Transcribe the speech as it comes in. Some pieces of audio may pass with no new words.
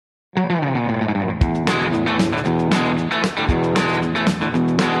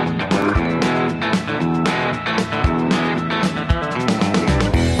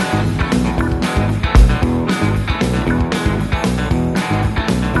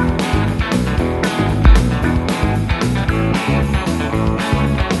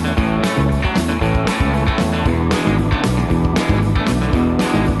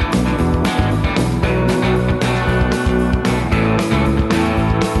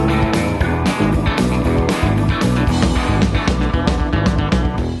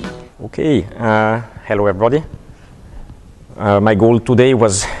Okay, hello everybody. My goal today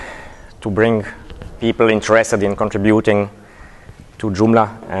was to bring people interested in contributing to Joomla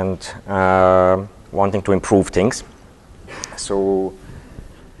and wanting to improve things. So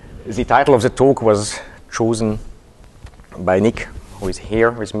the title of the talk was chosen by Nick, who is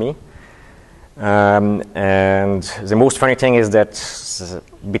here with me. And the most funny thing is that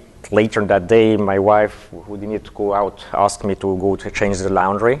a bit later that day, my wife, who needed to go out, asked me to go to change the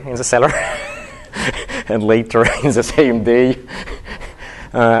laundry in the cellar. And later in the same day,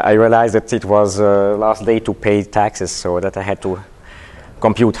 I realized that it was last day to pay taxes, so that I had to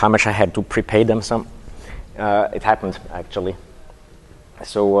compute how much I had to prepay them. Some it happened actually.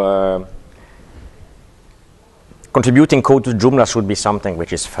 So contributing code to Joomla should be something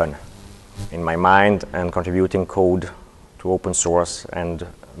which is fun in my mind, and contributing code to open source and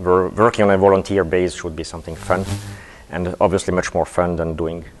working on a volunteer base should be something fun, and obviously much more fun than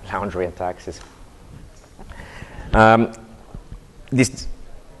doing laundry and taxes. This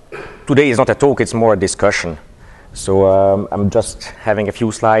today is not a talk, it's more a discussion. So I'm just having a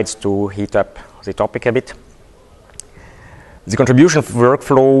few slides to heat up the topic a bit. The contribution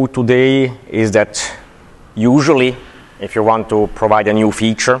workflow today is that usually if you want to provide a new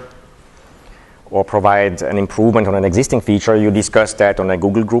feature or provide an improvement on an existing feature, you discuss that on a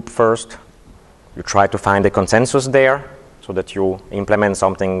Google group first. You try to find a consensus there so that you implement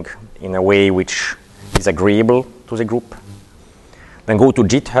something in a way which is agreeable to the group. Then go to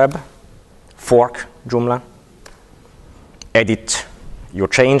GitHub, fork Joomla, edit your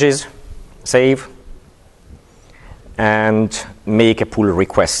changes, save, and make a pull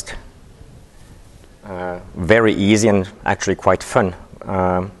request. Very easy and actually quite fun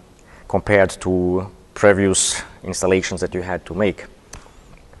compared to previous installations that you had to make.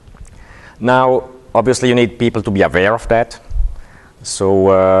 Now, obviously, you need people to be aware of that.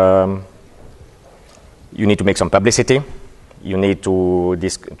 So you need to make some publicity. You need to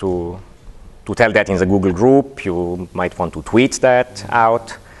tell that in the Google group. You might want to tweet that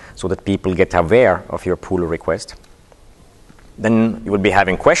out so that people get aware of your pull request. Then you will be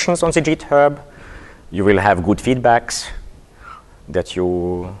having questions on the GitHub. You will have good feedbacks that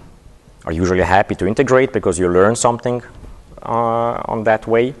you are usually happy to integrate because you learn something on that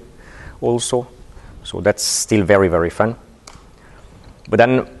way also. So that's still very, very fun. But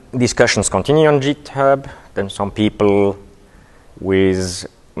then discussions continue on GitHub. Then some people with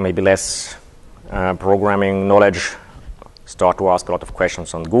maybe less programming knowledge start to ask a lot of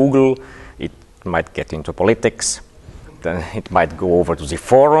questions on Google. It might get into politics. Then it might go over to the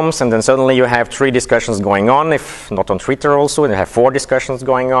forums, and then suddenly you have 3 discussions going on, if not on Twitter also, and you have 4 discussions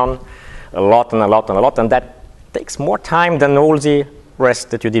going on, a lot and a lot and a lot, and that takes more time than all the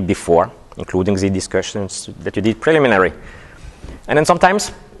rest that you did before, including the discussions that you did preliminary. And then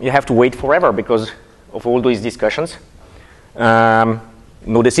sometimes you have to wait forever because of all these discussions.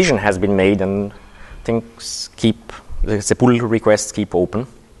 No decision has been made, and things the pull requests keep open.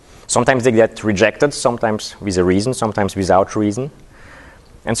 Sometimes they get rejected, sometimes with a reason, sometimes without reason.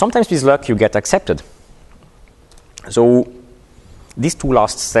 And sometimes with luck you get accepted. So these 2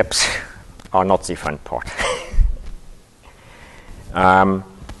 last steps are not the fun part. And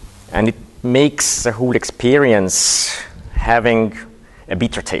it makes the whole experience having a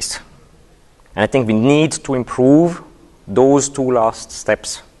bitter taste. And I think we need to improve those 2 last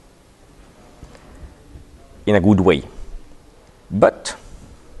steps in a good way. But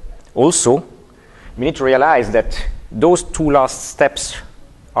also, we need to realize that those 2 last steps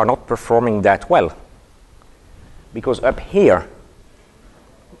are not performing that well. Because up here,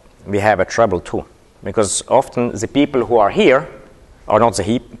 we have a trouble too. Because often the people who are here are not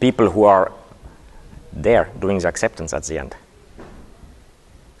the people who are there doing the acceptance at the end.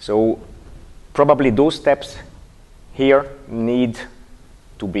 So probably those steps here need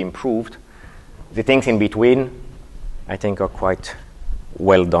to be improved. The things in between, I think, are quite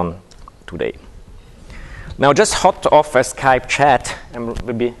well done today. Now, just hot off a Skype chat, I will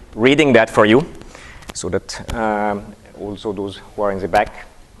be reading that for you so that also those who are in the back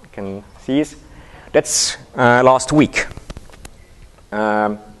can see it. That's last week.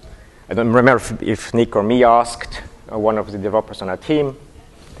 I don't remember if Nick or me asked one of the developers on our team,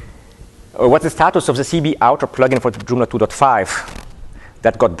 what's the status of the CB outer plugin for Joomla 2.5?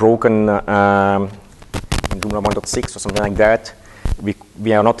 That got broken in Joomla 1.6 or something like that.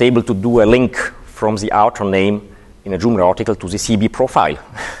 We are not able to do a link from the outer name in a Joomla article to the CB profile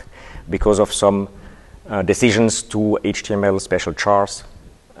because of some decisions to HTML special chars.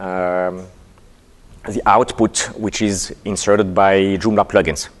 The output which is inserted by Joomla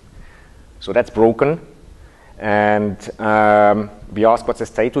plugins. So that's broken. And we asked what's the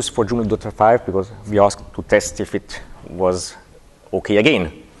status for Joomla 5 because we asked to test if it was okay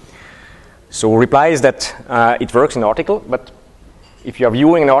again. So reply is that it works in the article, but if you are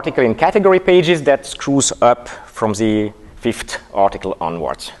viewing an article in category pages, that screws up from the 5th article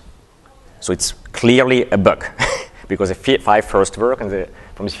onwards. So it's clearly a bug because the 5 first work and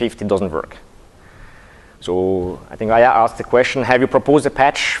from the 5th it doesn't work. So I think I asked the question, have you proposed a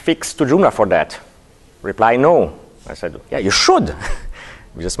patch fix to Joomla for that? Reply, no. I said, yeah, you should.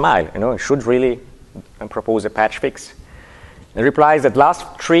 With a smile, you should really propose a patch fix. The reply is that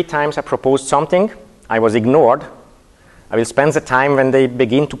last 3 times I proposed something, I was ignored. I will spend the time when they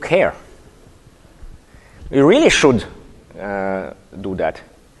begin to care. You really should do that.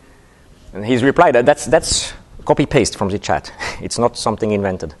 And his reply, that's copy-paste from the chat. It's not something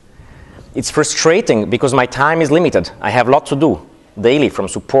invented. It's frustrating because my time is limited. I have a lot to do daily, from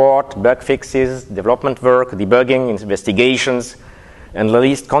support, bug fixes, development work, debugging, investigations, and the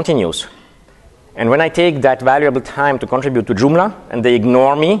list continues. And when I take that valuable time to contribute to Joomla and they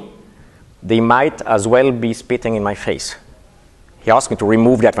ignore me, they might as well be spitting in my face. He asked me to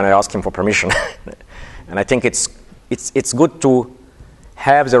remove that when I asked him for permission. And I think it's good to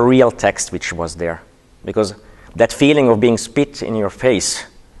have the real text which was there, because that feeling of being spit in your face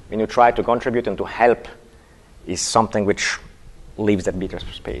when you try to contribute and to help is something which leaves that bitter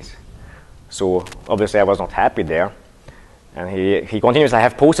space. So obviously I was not happy there. And he continues, I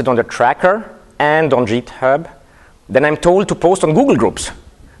have posted on the tracker and on GitHub. Then I'm told to post on Google Groups.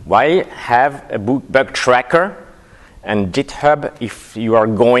 Why have a bug tracker and GitHub if you are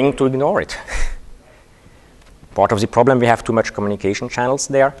going to ignore it? Part of the problem, we have too much communication channels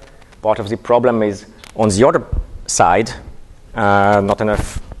there. Part of the problem is, on the other side, not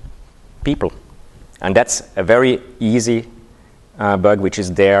enough people. And that's a very easy bug which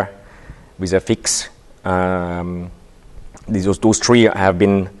is there with a fix. Those 3 have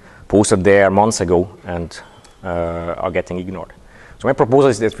been posted there months ago and are getting ignored. So my proposal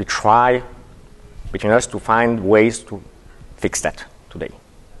is that we try between us to find ways to fix that today.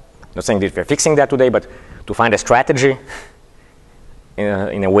 Not saying that we're fixing that today, but to find a strategy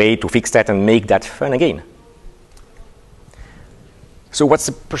in a way to fix that and make that fun again. So what's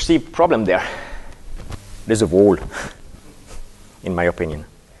the perceived problem there? There's a wall, in my opinion.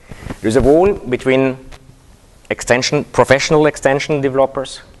 There's a wall between professional extension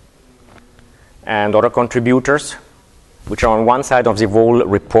developers and other contributors, which are on one side of the wall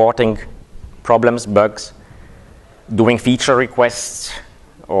reporting problems, bugs, doing feature requests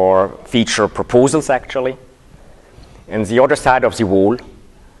or feature proposals actually. And the other side of the wall,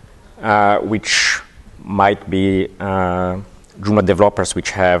 which might be Joomla developers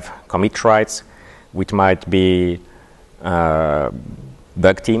which have commit rights, which might be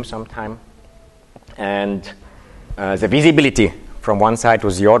bug team sometime. And the visibility from one side to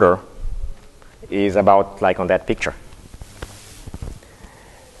the other is about like on that picture.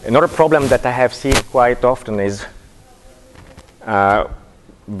 Another problem that I have seen quite often is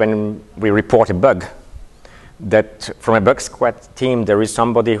when we report a bug, that from a bug squad team there is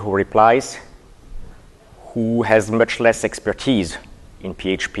somebody who replies who has much less expertise in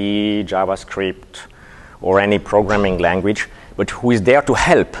PHP, JavaScript, or any programming language, but who is there to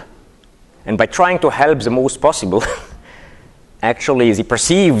help. And by trying to help the most possible, actually the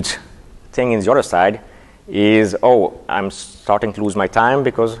perceived thing in the other side is, oh, I'm starting to lose my time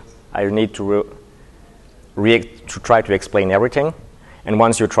because I need to try to explain everything. And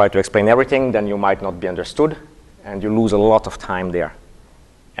once you try to explain everything, then you might not be understood, and you lose a lot of time there.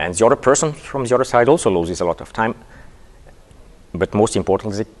 And the other person from the other side also loses a lot of time. But most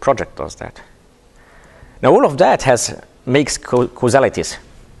importantly, the project does that. Now, all of that makes causalities.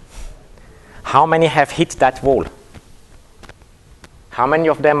 How many have hit that wall? How many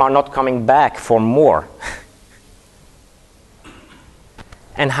of them are not coming back for more?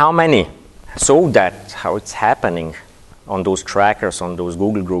 And how many saw that, how it's happening on those trackers, on those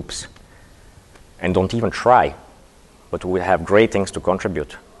Google groups, and don't even try, but will have great things to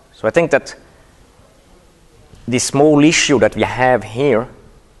contribute? So I think that this small issue that we have here,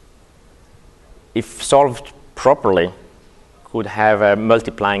 if solved properly, could have a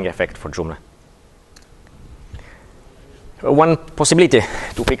multiplying effect for Joomla. One possibility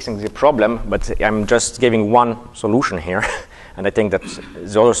to fixing the problem, but I'm just giving one solution here, and I think that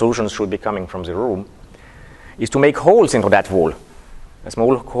the other solutions should be coming from the room, is to make holes into that wall. A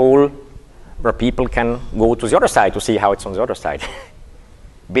small hole where people can go to the other side to see how it's on the other side.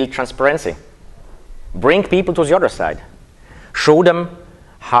 Build transparency. Bring people to the other side. Show them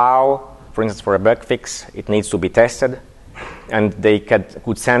how, for instance, for a bug fix, it needs to be tested, and they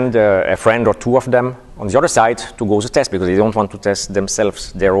could send a friend or two of them on the other side to go to test, because they don't want to test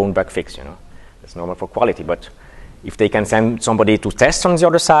themselves their own bug fix. That's normal for quality. But if they can send somebody to test on the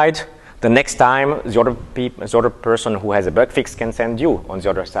other side, the next time the other person who has a bug fix can send you on the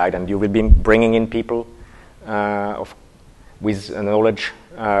other side, and you will be bringing in people with knowledge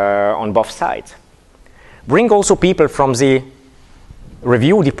on both sides. Bring also people from the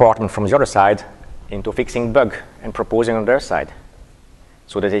review department from the other side into fixing bug and proposing on their side,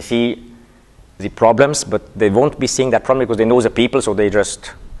 so that they see the problems, but they won't be seeing that problem because they know the people, so they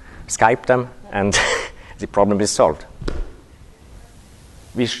just Skype them and the problem is solved.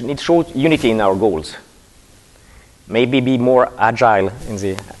 We need to show unity in our goals. Maybe be more agile in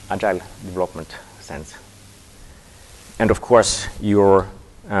the agile development sense. And of course, your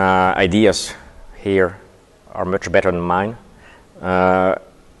ideas here are much better than mine. I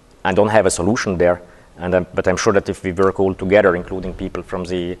don't have a solution there, but I'm sure that if we work all together, including people from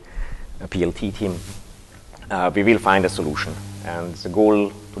the PLT team, we will find a solution. And the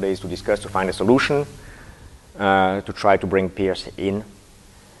goal today is to discuss, to find a solution, to try to bring peers in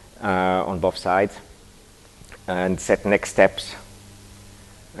on both sides, and set next steps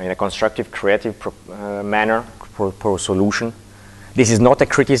in a constructive, creative manner for a solution. This is not a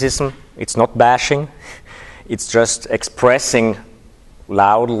criticism, it's not bashing, it's just expressing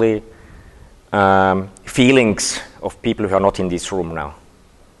loudly feelings of people who are not in this room now.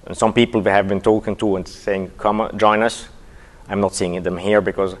 And some people we have been talking to and saying, come join us. I'm not seeing them here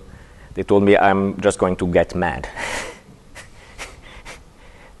because they told me I'm just going to get mad.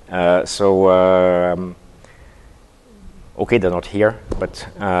 Okay, they're not here, but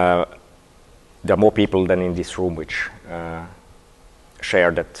there are more people than in this room which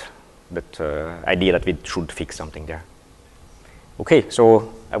share that idea that we should fix something there. Okay,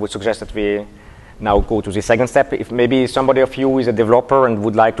 so I would suggest that we now go to the second step. If maybe somebody of you is a developer and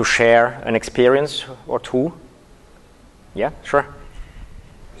would like to share an experience or two. Yeah, sure.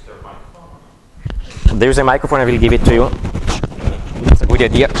 Is there a microphone? There's a microphone, I will give it to you. That's a good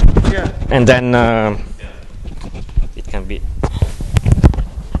idea. Yeah. And then it can be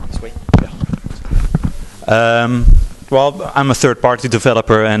this way. Yeah. Well, I'm a third-party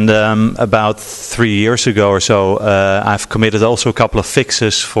developer, and about 3 years ago or so, I've committed also a couple of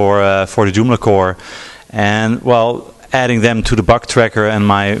fixes for the Joomla core, and well, adding them to the bug tracker, and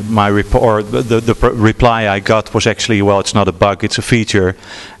the reply I got was actually, well, it's not a bug, it's a feature,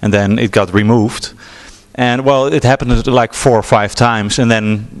 and then it got removed. And well, it happened like 4 or 5 times, and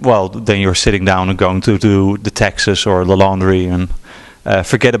then you're sitting down and going to do the taxes or the laundry and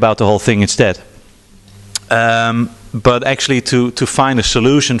forget about the whole thing instead. But actually to find a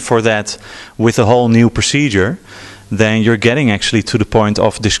solution for that with a whole new procedure, then you're getting actually to the point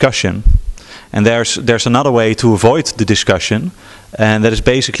of discussion. And there's another way to avoid the discussion, and that is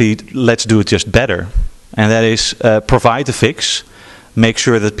basically, let's do it just better. And that is provide the fix, make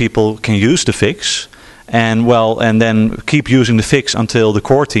sure that people can use the fix, and then keep using the fix until the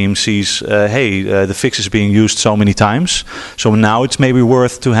core team sees, the fix is being used so many times, so now it's maybe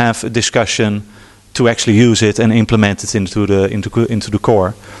worth to have a discussion to actually use it and implement it into the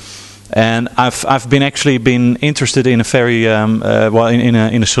core. And I've been interested in a very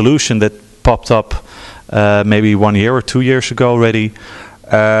in a solution that popped up maybe 1 year or 2 years ago already.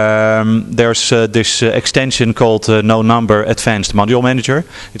 There's this extension called No Number Advanced Module Manager.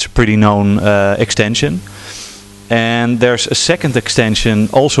 It's a pretty known extension. And there's a second extension,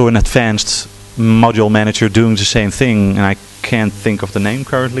 also an advanced module manager, doing the same thing. And I can't think of the name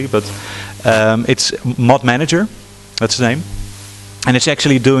currently, but it's Mod Manager, that's the name. And it's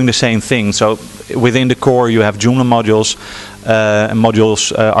actually doing the same thing. So within the core you have Joomla modules, and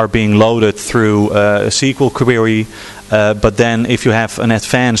modules are being loaded through a SQL query. But then if you have an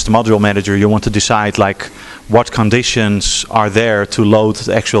advanced module manager, you want to decide like what conditions are there to load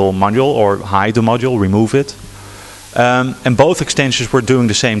the actual module or hide the module, remove it. And both extensions were doing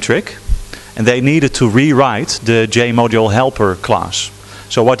the same trick. And they needed to rewrite the JModule helper class.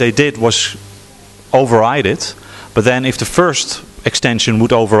 So what they did was override it. But then if the first extension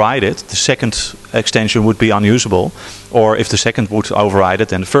would override it, the second extension would be unusable. Or if the second would override it,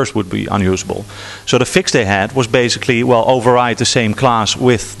 then the first would be unusable. So the fix they had was basically, override the same class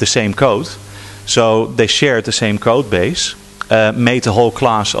with the same code. So they shared the same code base, made the whole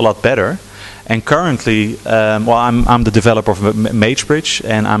class a lot better. And currently, I'm the developer of MageBridge,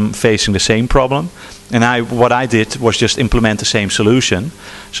 and I'm facing the same problem. And what I did was just implement the same solution.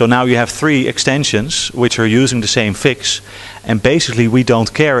 So now you have 3 extensions which are using the same fix. And basically we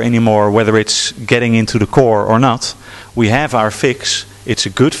don't care anymore whether it's getting into the core or not. We have our fix. It's a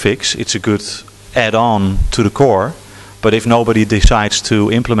good fix. It's a good add-on to the core. But if nobody decides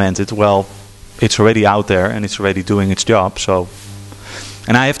to implement it, well, it's already out there and it's already doing its job. So,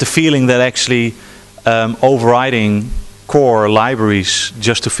 and I have the feeling that actually overriding core libraries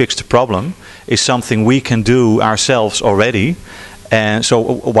just to fix the problem is something we can do ourselves already. And so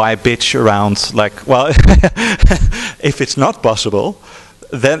why bitch around like, well, if it's not possible,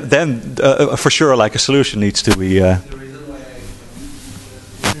 then for sure like a solution needs to be... The reason why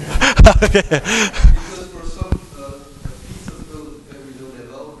I because for some piece of code very low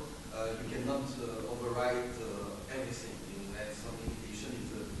level, you cannot overwrite everything. You have some limitation in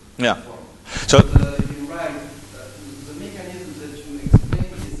the Yeah. form. So You're right. The mechanism that you explain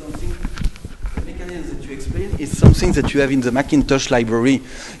is something. The mechanism that you explain is something that you have in the Macintosh library.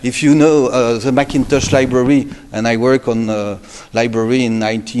 If you know the Macintosh library, and I work on library in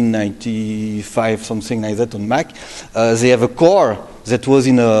 1995, something like that on Mac, they have a core that was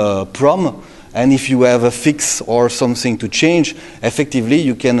in a PROM. And if you have a fix or something to change, effectively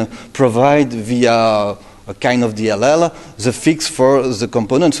you can provide via a kind of DLL the fix for the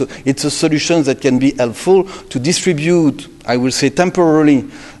component. So it's a solution that can be helpful to distribute, I will say temporarily,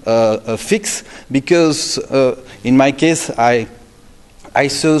 a fix, because in my case I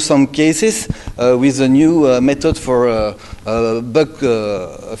saw some cases with a new method for bug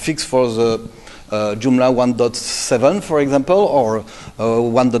fix for the Joomla 1.7, for example, or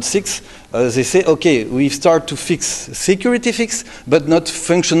 1.6. They say, okay, we start to fix security fix, but not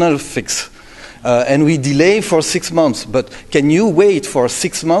functional fix. And we delay for 6 months. But can you wait for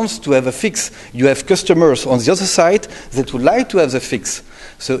 6 months to have a fix? You have customers on the other side that would like to have the fix.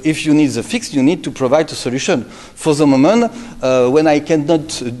 So if you need the fix, you need to provide a solution. For the moment, when I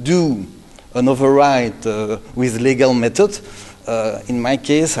cannot do an override with legal method, in my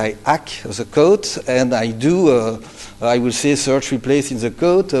case, I hack the code and I do, I will say, search replace in the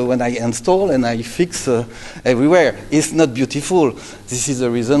code when I install, and I fix everywhere. It's not beautiful. This is the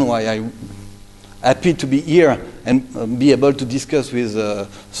reason why I'm happy to be here and be able to discuss with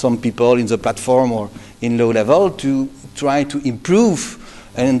some people in the platform or in low level to try to improve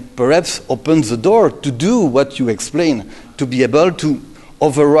and perhaps open the door to do what you explain, to be able to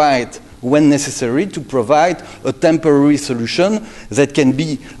override when necessary, to provide a temporary solution that can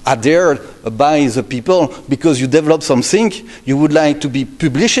be adhered by the people, because you develop something, you would like to be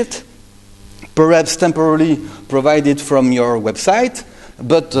publish it, perhaps temporarily provide it from your website,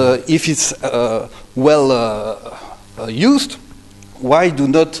 but if it's used, why do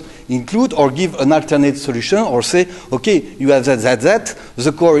not include or give an alternate solution, or say, okay, you have that,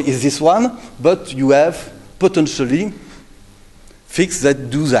 the core is this one, but you have potentially fix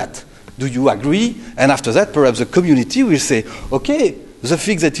that do that. Do you agree? And after that, perhaps the community will say, okay, the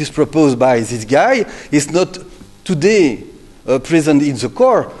fix that is proposed by this guy is not today present in the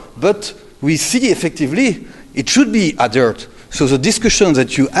core, but we see effectively it should be adhered. So the discussion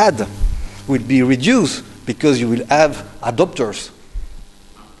that you had will be reduced because you will have adopters.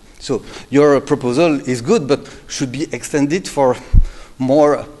 So your proposal is good, but should be extended for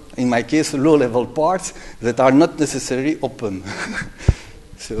more, in my case, low-level parts that are not necessarily open.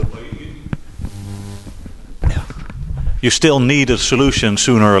 So. You still need a solution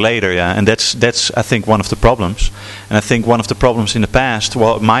sooner or later, yeah, and that's I think one of the problems. And I think one of the problems in the past,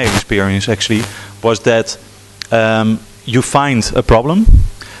 well, my experience actually, was that you find a problem,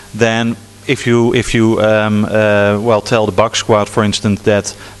 then if you tell the bug squad, for instance,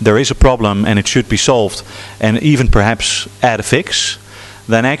 that there is a problem and it should be solved, and even perhaps add a fix,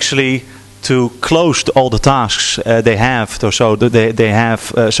 then actually to close all the tasks they have, so they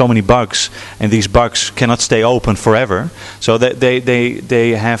have so many bugs, and these bugs cannot stay open forever. So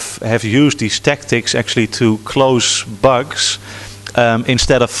they have used these tactics actually to close bugs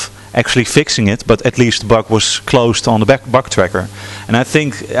instead of actually fixing it, but at least the bug was closed on the bug tracker. And I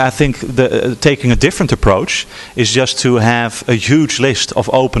think taking a different approach is just to have a huge list of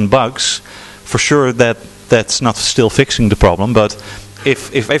open bugs. For sure that's not still fixing the problem, but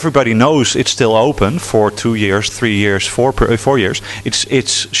if everybody knows it's still open for 2 years, 3 years, 4 years,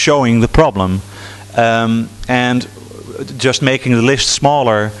 it's showing the problem, and just making the list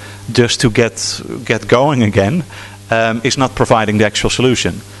smaller just to get going again is not providing the actual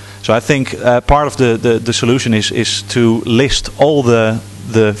solution. So I think part of the solution is to list all the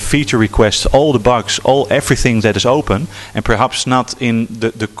feature requests, all the bugs, everything that is open, and perhaps not in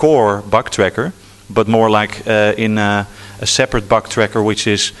the core bug tracker, but more like in a separate bug tracker, which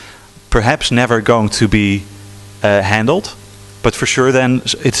is perhaps never going to be handled, but for sure then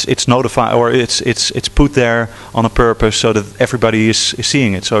it's notified, or it's put there on a purpose so that everybody is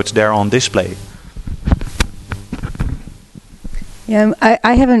seeing it, so it's there on display. Yeah,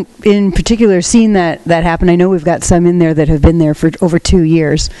 I haven't in particular seen that happen. I know we've got some in there that have been there for over 2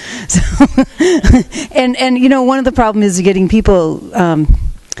 years. So and you know, one of the problems is getting people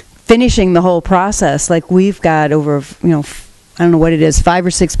finishing the whole process. Like we've got over, you know, I don't know what it is, 5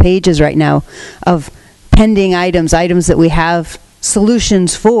 or 6 pages right now of pending items that we have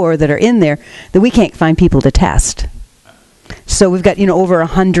solutions for that are in there that we can't find people to test. So we've got, you know, over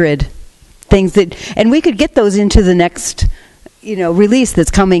 100 things that, and we could get those into the next, you know, release that's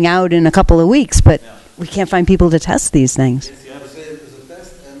coming out in a couple of weeks, but we can't find people to test these things. Yes, you have the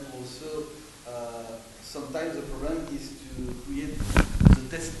test, and also sometimes the problem is to create the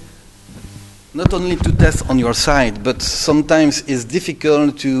test, not only to test on your side, but sometimes it's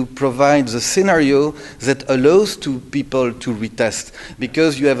difficult to provide the scenario that allows to people to retest,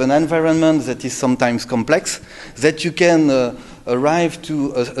 because you have an environment that is sometimes complex, that you can arrive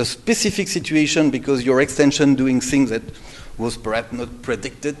to a specific situation because your extension doing things that was perhaps not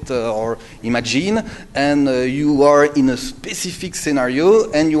predicted or imagined, and you are in a specific scenario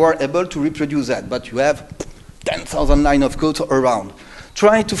and you are able to reproduce that, but you have 10,000 lines of code around.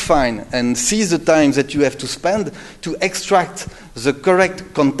 Try to find and seize the time that you have to spend to extract the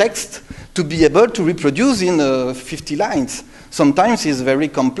correct context to be able to reproduce in 50 lines. Sometimes it's very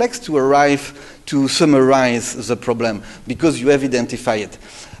complex to arrive to summarize the problem because you have identified it.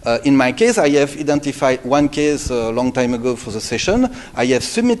 In my case, I have identified one case a long time ago for the session. I have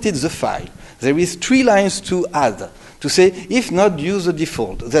submitted the file. There is 3 lines to add, to say, if not, use the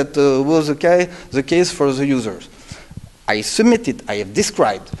default. That was the case for the users. I submitted, I have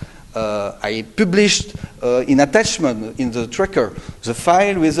described, I published in attachment in the tracker the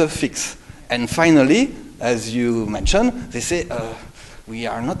file with a fix. And finally, as you mentioned, they say, we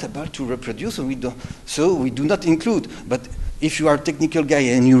are not able to reproduce, so we do not include. But if you are a technical guy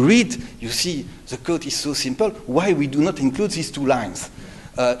and you read, you see the code is so simple, why we do not include these 2 lines?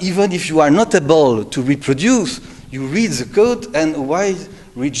 Even if you are not able to reproduce, you read the code and why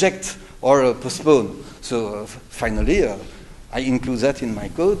reject or postpone? So finally, I include that in my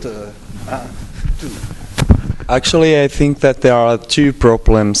code too. Actually, I think that there are 2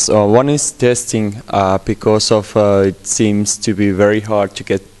 problems. One is testing, because of it seems to be very hard to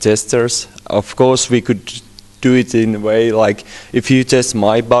get testers. Of course, we could do it in a way like, if you test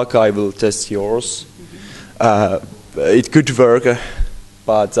my bug, I will test yours. It could work,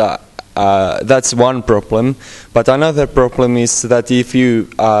 but that's one problem. But another problem is that if you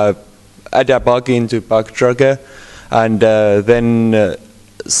add a bug into bug tracker, and then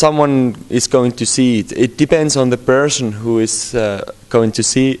someone is going to see it. It depends on the person who is going to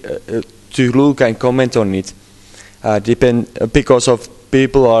see, to look and comment on it. Because of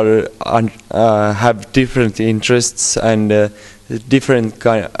people have different interests and different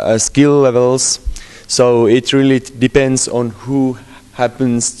skill levels. So it really depends on who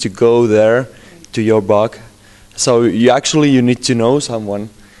happens to go there to your bug. So you need to know someone.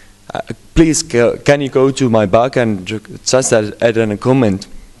 Please, can you go to my bug and just add a comment?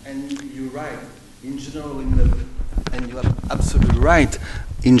 And you're right. In general, and you are absolutely right.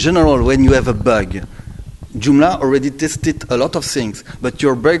 In general, when you have a bug, Joomla already tested a lot of things, but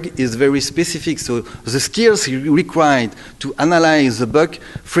your bug is very specific. So the skills required to analyze the bug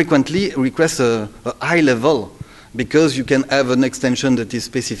frequently request a high level, because you can have an extension that is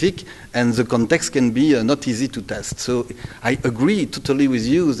specific and the context can be not easy to test. So I agree totally with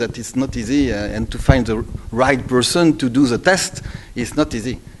you that it's not easy, and to find the right person to do the test is not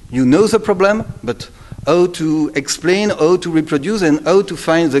easy. You know the problem, but how to explain, how to reproduce, and how to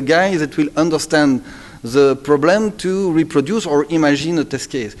find the guy that will understand the problem to reproduce or imagine a test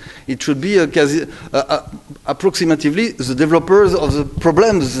case. It should be approximately the developers of the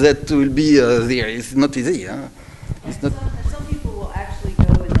problems that will be there. It's not easy. Huh? Some people will actually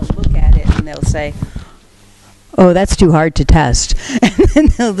go and they'll look at it and they'll say, oh, that's too hard to test. And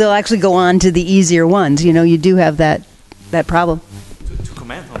then they'll actually go on to the easier ones. You know, you do have that problem. To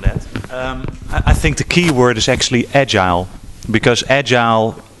comment on that, I think the key word is actually agile, because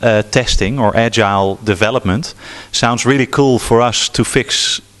agile testing or agile development sounds really cool for us to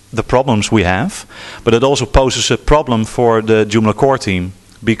fix the problems we have, but it also poses a problem for the Joomla core team.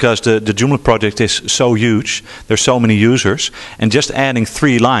 Because the Joomla project is so huge, there's so many users, and just adding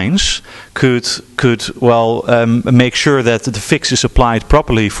 3 lines could make sure that the fix is applied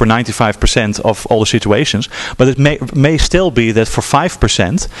properly for 95% of all the situations. But it may still be that for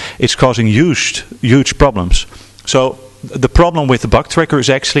 5% it's causing huge problems. So the problem with the bug tracker is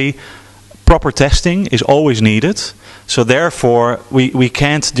actually proper testing is always needed. So therefore we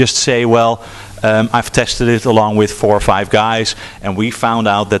can't just say, well, I've tested it along with 4 or 5 guys, and we found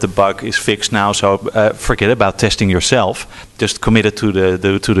out that the bug is fixed now. So forget about testing yourself. Just commit it to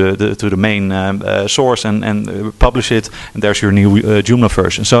the main source and publish it, and there's your new Joomla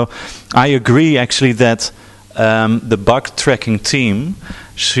version. So I agree actually that the bug tracking team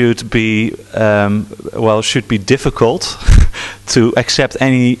should be difficult to accept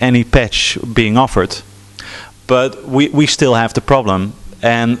any patch being offered. But we still have the problem.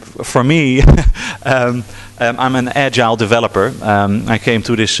 And for me, I'm an agile developer. I came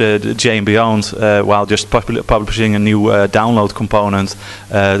to this J and Beyond while just publishing a new download component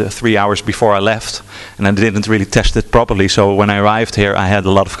 3 hours before I left. And I didn't really test it properly. So when I arrived here, I had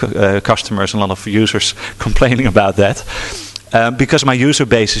a lot of customers and a lot of users complaining about that. Because my user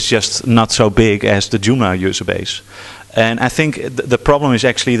base is just not so big as the Joomla user base. And I think the problem is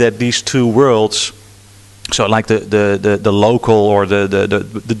actually that these two worlds, so like the local or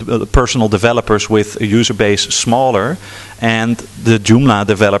the personal developers with a user base smaller, and the Joomla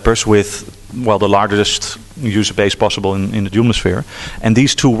developers with, well, the largest user base possible in the Joomla sphere. And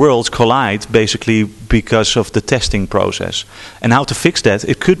these two worlds collide basically because of the testing process. And how to fix that?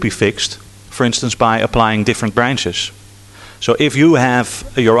 It could be fixed, for instance, by applying different branches. So if you have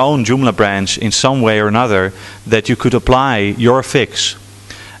your own Joomla branch in some way or another that you could apply your fix,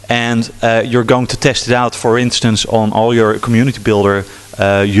 and you're going to test it out, for instance, on all your community builder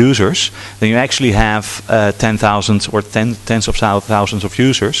users, then you actually have 10,000 or tens of thousands of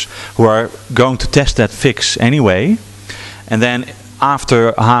users who are going to test that fix anyway. And then after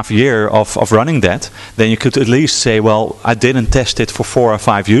a half year of running that, then you could at least say, well, I didn't test it for 4 or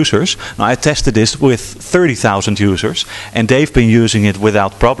 5 users. Now I tested this with 30,000 users, and they've been using it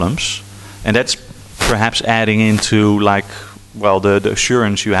without problems. And that's perhaps adding into, like, well, the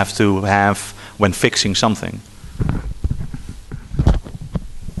assurance you have to have when fixing something.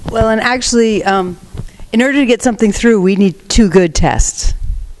 Well, and actually, in order to get something through, we need 2 good tests.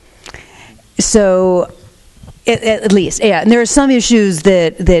 So, at least, yeah. And there are some issues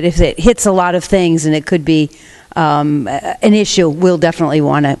that if it hits a lot of things, and it could be an issue, we'll definitely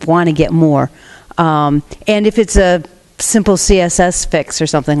want to get more. And if it's a simple CSS fix or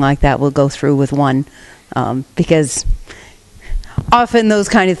something like that, we'll go through with 1, because often those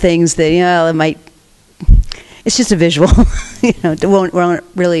kind of things that, it might, it's just a visual, it won't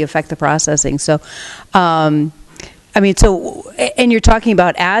really affect the processing. So, and you're talking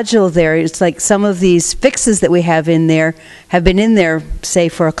about Agile there. It's like some of these fixes that we have in there have been in there, say,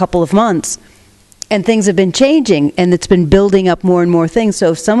 for a couple of months, and things have been changing, and it's been building up more and more things.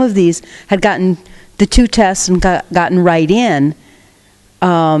 So if some of these had gotten the 2 tests and gotten right in,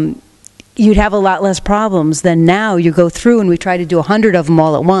 you'd have a lot less problems than now. You go through and we try to do 100 of them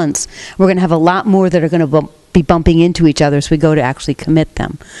all at once. We're going to have a lot more that are going to be bumping into each other as we go to actually commit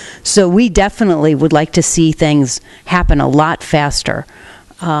them. So we definitely would like to see things happen a lot faster,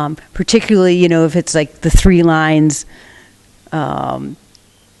 particularly, if it's like the 3 lines and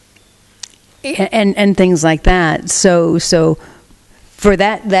things like that. So for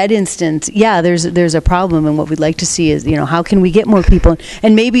that instance, yeah, there's a problem, and what we'd like to see is, how can we get more people?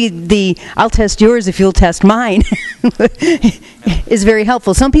 And maybe I'll test yours if you'll test mine is very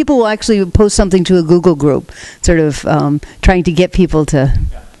helpful. Some people will actually post something to a Google group, sort of trying to get people to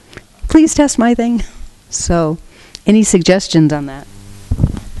please test my thing. So, any suggestions on that?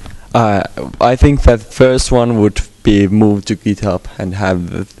 I think that first one would be moved to GitHub and have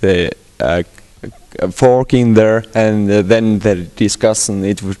the fork in there, and then the discussion,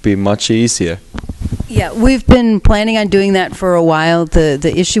 it would be much easier. Yeah, we've been planning on doing that for a while.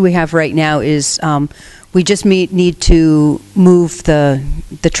 The issue we have right now is we just need to move the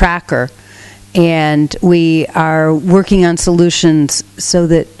tracker, and we are working on solutions so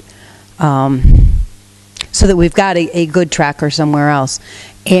that we've got a good tracker somewhere else.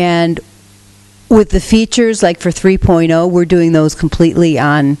 And with the features, like for 3.0, we're doing those completely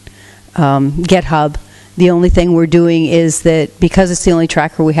on GitHub. The only thing we're doing is that because it's the only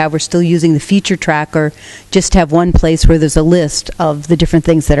tracker we have, we're still using the feature tracker, just to have one place where there's a list of the different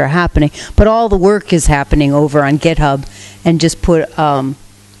things that are happening. But all the work is happening over on GitHub, and just put a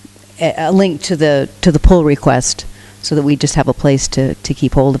link to the pull request so that we just have a place to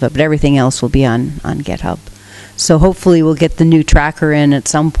keep hold of it. But everything else will be on GitHub. So hopefully we'll get the new tracker in at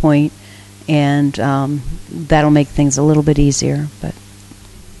some point, and that'll make things a little bit easier. But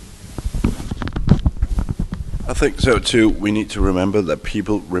I think so too. We need to remember that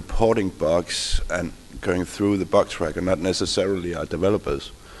people reporting bugs and going through the bug tracker not necessarily are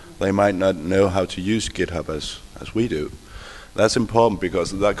developers. They might not know how to use GitHub as we do. That's important,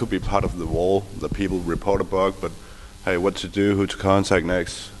 because that could be part of the wall, that people report a bug, but hey, what to do, who to contact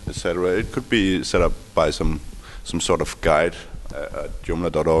next, etc. It could be set up by some sort of guide at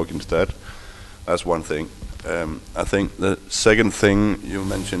Joomla.org instead. That's one thing. I think the second thing you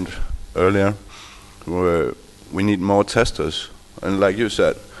mentioned earlier, we need more testers. And like you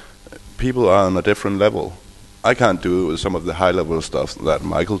said, people are on a different level. I can't do some of the high-level stuff that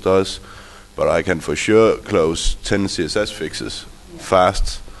Michael does, but I can for sure close 10 CSS fixes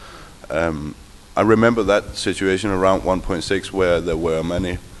fast. I remember that situation around 1.6 where there were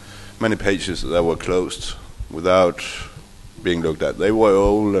many pages that were closed without being looked at. They were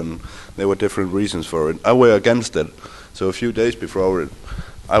old and there were different reasons for it. I were against it. So a few days before it,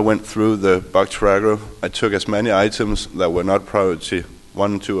 I went through the bug tracker. I took as many items that were not priority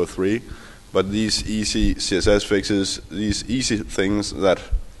 1, 2, or 3, but these easy CSS fixes, these easy things that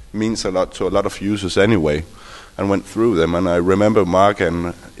means a lot to a lot of users anyway, and went through them. And I remember Mark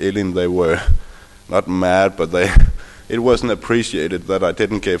and Elin, they were not mad, but it wasn't appreciated that I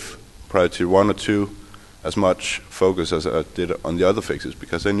didn't give priority 1 or 2 as much focus as I did on the other fixes,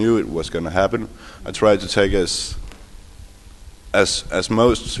 because I knew it was going to happen. I tried to take as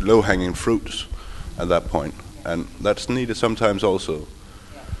most low-hanging fruits at that point, and that's needed sometimes also.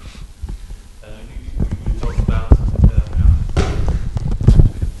 You talked about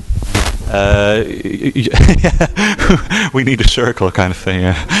we need a circle kind of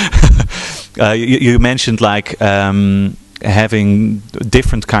thing. You mentioned like having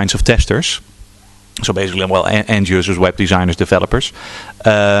different kinds of testers. So basically, well, end users, web designers, developers.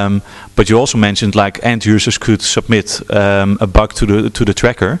 But you also mentioned like end users could submit a bug to the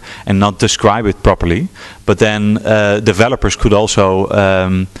tracker and not describe it properly. But then developers could also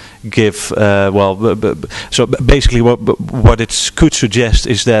give so basically what it could suggest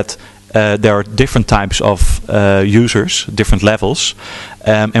is that there are different types of users, different levels,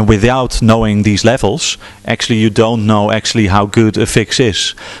 and without knowing these levels, actually you don't know actually how good a fix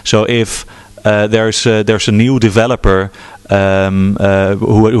is. So if there's a new developer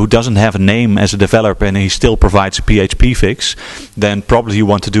who doesn't have a name as a developer and he still provides a PHP fix, then probably you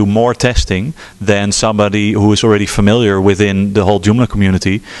want to do more testing than somebody who is already familiar within the whole Joomla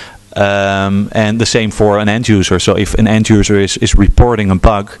community. And the same for an end user. So if an end user is reporting a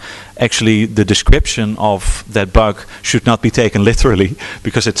bug, actually the description of that bug should not be taken literally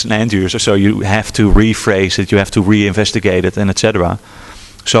because it's an end user. So you have to rephrase it, you have to reinvestigate it, and etc.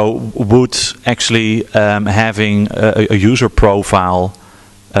 So would actually having a user profile,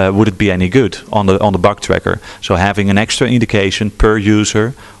 would it be any good on the bug tracker? So having an extra indication per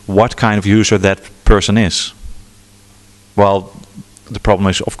user what kind of user that person is. Well, the problem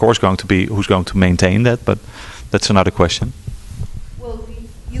is of course going to be who's going to maintain that, but that's another question. Well,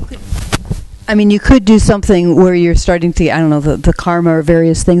 you could do something where you're starting to, I don't know, the karma or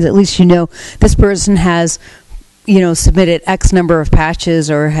various things. At least you know this person has, submitted X number of patches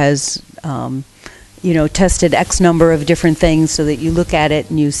or has, tested X number of different things, so that you look at it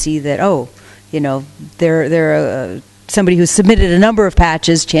and you see that, they're somebody who's submitted a number of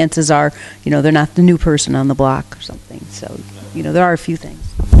patches. Chances are, they're not the new person on the block or something. So, there are a few things.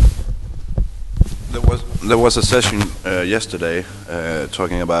 There was a session yesterday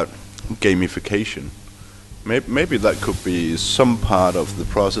talking about gamification. Maybe that could be some part of the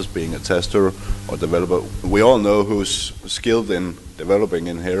process, being a tester or developer. We all know who's skilled in developing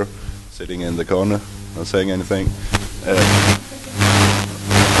in here, sitting in the corner, not saying anything.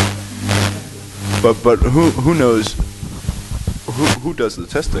 But who knows who does the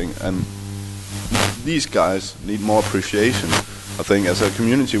testing? And these guys need more appreciation. I think as a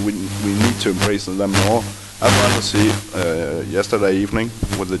community we need to embrace them more. I'd rather see yesterday evening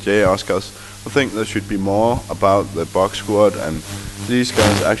with the J ask us, I think there should be more about the bug squad and these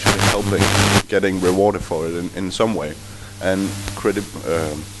guys actually helping, getting rewarded for it in some way. And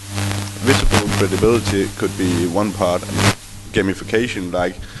visible credibility could be one part, and gamification,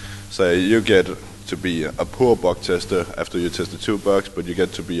 like say you get to be a poor bug tester after you tested 2 bugs, but you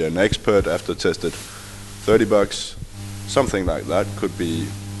get to be an expert after tested 30 bugs. Something like that could be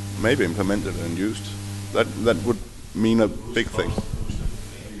maybe implemented and used. That would mean a big thing.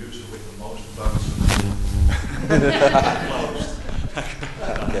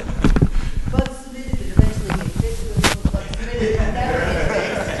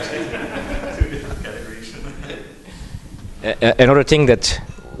 Another thing that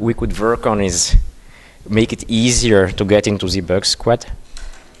we could work on is make it easier to get into the bug squad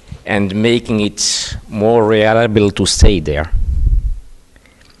and making it more reliable to stay there.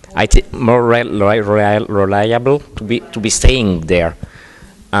 More reliable to be staying there.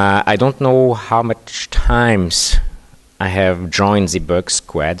 I don't know how much times I have joined the bug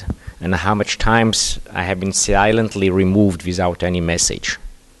squad and how much times I have been silently removed without any message.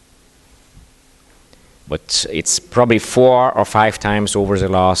 But it's probably 4 or 5 times over the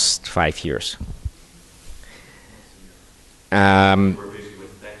last 5 years.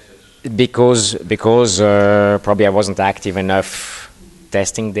 Because probably I wasn't active enough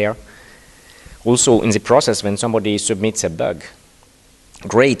testing there. Also, in the process, when somebody submits a bug,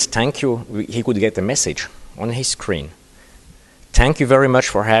 great, thank you, he could get a message on his screen. Thank you very much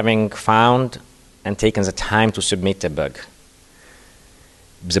for having found and taken the time to submit a bug.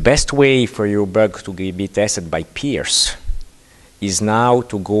 The best way for your bug to be tested by peers is now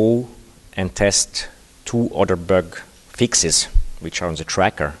to go and test 2 other bug fixes, which are on the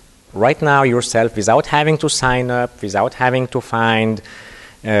tracker. Right now yourself, without having to sign up, without having to find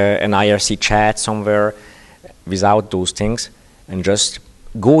an IRC chat somewhere, without those things, and just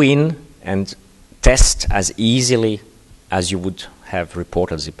go in and test as easily as you would have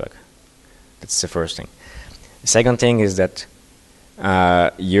reported the bug. That's the first thing. The second thing is that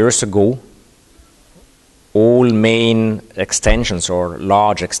years ago, all main extensions or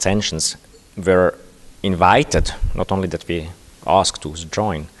large extensions were invited, not only that we asked to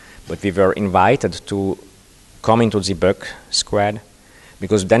join, but we were invited to come into the bug squad,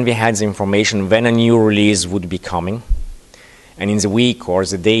 because then we had the information when a new release would be coming, and in the week or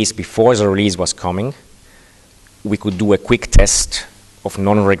the days before the release was coming, we could do a quick test of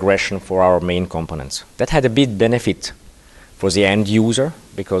non-regression for our main components. That had a big benefit for the end user,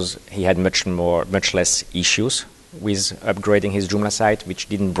 because he had much less issues with upgrading his Joomla site, which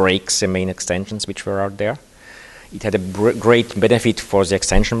didn't break the main extensions which were out there. It had a great benefit for the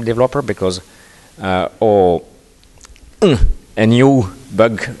extension developer, because a new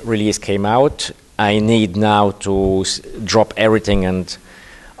bug release came out. I need now to drop everything and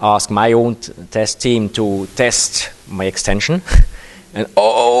ask my own test team to test my extension. And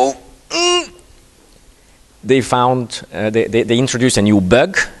they found, they introduced a new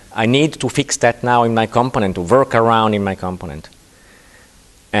bug. I need to fix that now in my component, to work around in my component.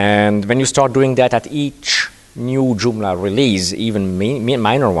 And when you start doing that at each new Joomla release, even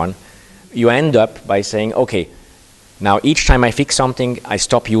minor one, you end up by saying, okay, now each time I fix something, I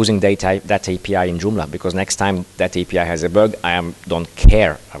stop using that API in Joomla, because next time that API has a bug, I don't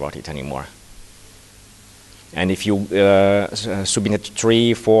care about it anymore. And if you submit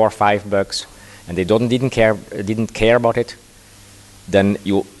 3, 4, 5 bugs, and they didn't care about it, then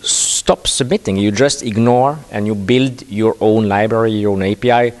you stop submitting. You just ignore and you build your own library, your own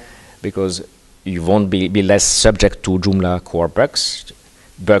API, because you won't be less subject to Joomla core bugs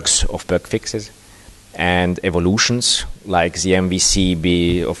of bug fixes, and evolutions like the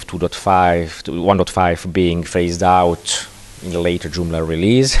MVC of 2.5 to 1.5 being phased out in the later Joomla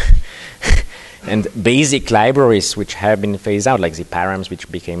release, and basic libraries which have been phased out, like the params which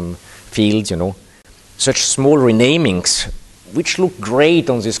became fields, you know. Such small renamings which look great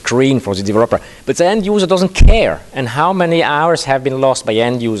on the screen for the developer, but the end user doesn't care. And how many hours have been lost by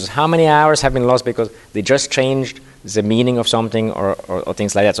end users? How many hours have been lost because they just changed the meaning of something or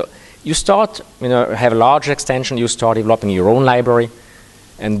things like that? So you start, have a large extension, you start developing your own library,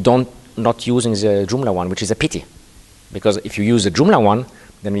 and not using the Joomla one, which is a pity. Because if you use the Joomla one,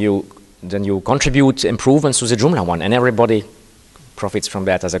 then you contribute improvements to the Joomla one, and everybody profits from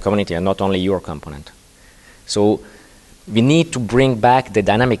that as a community, and not only your component. So we need to bring back the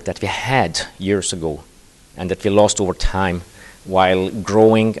dynamic that we had years ago and that we lost over time while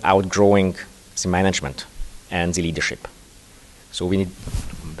outgrowing the management and the leadership. So we need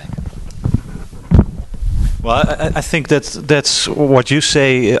to come back. Well, I think that's what you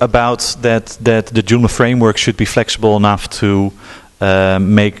say about that the Joomla framework should be flexible enough to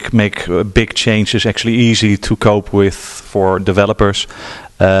make big changes actually easy to cope with for developers.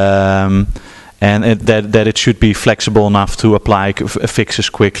 And that it should be flexible enough to apply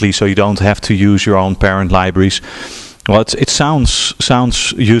fixes quickly, so you don't have to use your own parent libraries. Well, it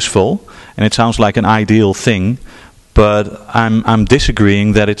sounds useful, and it sounds like an ideal thing, but I'm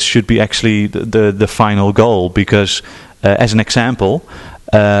disagreeing that it should be actually the final goal, because as an example,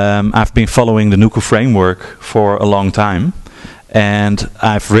 I've been following the Nuku framework for a long time, and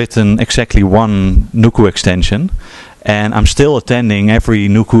I've written exactly one Nuku extension. And I'm still attending every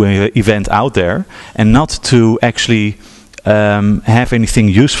Nuku event out there, and not to actually have anything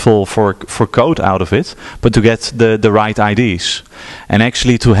useful for code out of it, but to get the right IDs. And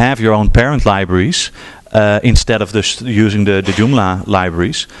actually to have your own parent libraries instead of just using the Joomla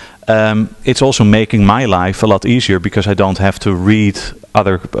libraries. It's also making my life a lot easier, because I don't have to read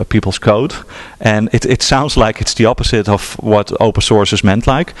other people's code, and it sounds like it's the opposite of what open source is meant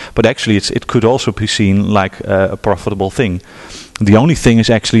like, but actually it could also be seen like a profitable thing. The only thing is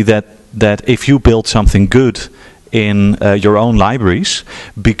actually that if you build something good in your own libraries,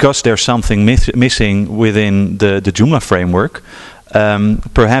 because there's something missing within the Joomla framework,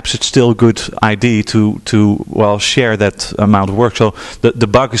 perhaps it's still a good idea to well share that amount of work. So the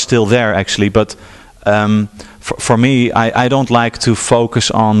bug is still there actually, but for me, I don't like to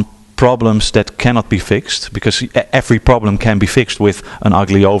focus on problems that cannot be fixed, because every problem can be fixed with an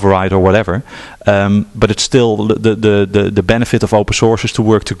ugly override or whatever. But it's still the benefit of open source is to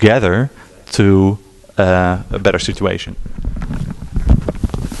work together to a better situation.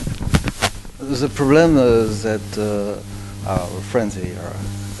 The problem that our friends here,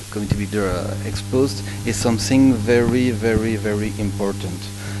 community leader, exposed is something very, very, very important,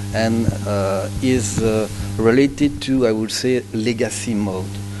 and is related to, I would say, legacy mode.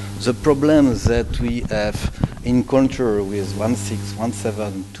 The problems that we have encountered with 1.6,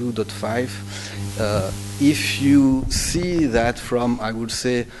 1.7, 2.5, if you see that from, I would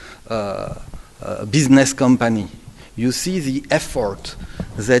say, a business company, you see the effort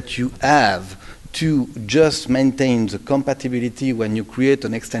that you have to just maintain the compatibility when you create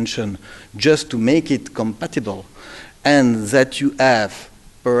an extension, just to make it compatible, and that you have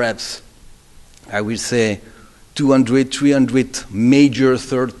perhaps, I will say, 200, 300 major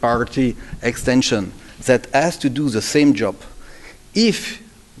third-party extension that has to do the same job. If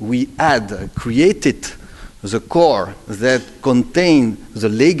we had created the core that contain the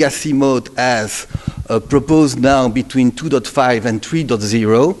legacy mode as proposed now between 2.5 and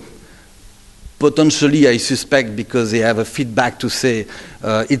 3.0, potentially I suspect, because they have a feedback to say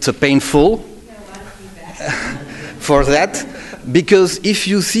it's a painful for that, because if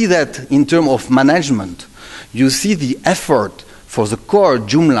you see that in terms of management, you see the effort for the core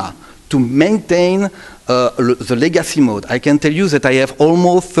Joomla to maintain the legacy mode. I can tell you that I have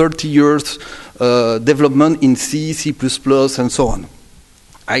almost 30 years development in C, C++, and so on.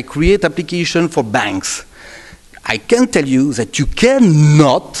 I create application for banks. I can tell you that you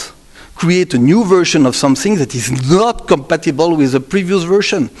cannot create a new version of something that is not compatible with the previous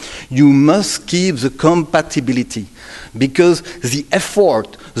version. You must keep the compatibility, because the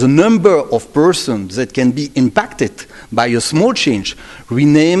effort, the number of persons that can be impacted by a small change,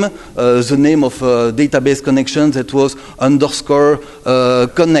 rename the name of a database connection that was underscore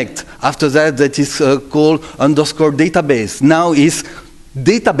connect. After that, that is called underscore database. Now is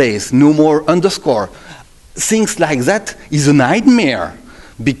database, no more underscore. Things like that is a nightmare,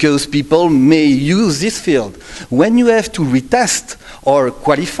 because people may use this field. When you have to retest or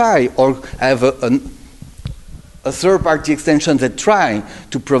qualify or have a third-party extension that try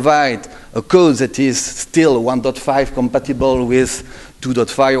to provide a code that is still 1.5 compatible with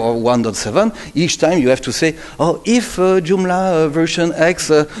 2.5 or 1.7, each time you have to say, oh, if Joomla version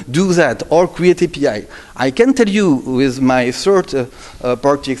X do that, or create API. I can tell you with my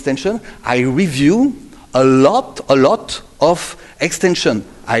third-party extension, I review a lot of extension.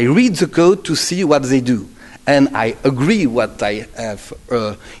 I read the code to see what they do. And I agree what I have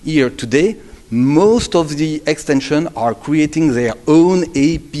here today. Most of the extensions are creating their own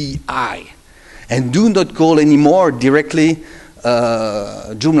API and do not call anymore directly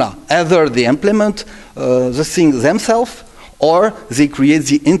Joomla. Either they implement the thing themselves, or they create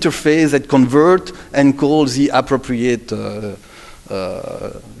the interface that convert and call the appropriate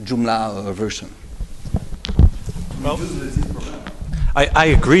Joomla version. Well, I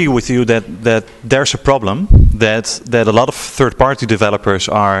agree with you that there's a problem, that a lot of third-party developers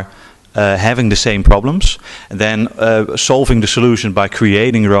are having the same problems, and then solving the solution by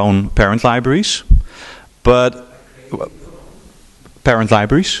creating your own parent libraries. But parent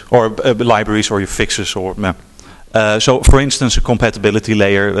libraries, or libraries, or your fixes, or so for instance a compatibility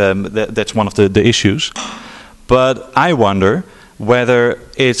layer, that's one of the issues. But I wonder whether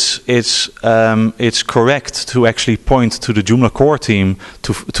it's correct to actually point to the Joomla core team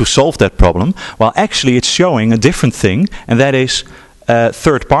to solve that problem. Well, actually it's showing a different thing, and that is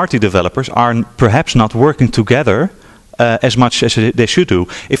third-party developers are perhaps not working together as much as they should do.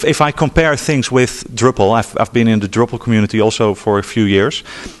 If I compare things with Drupal, I've been in the Drupal community also for a few years,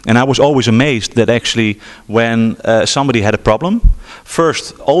 and I was always amazed that actually when somebody had a problem,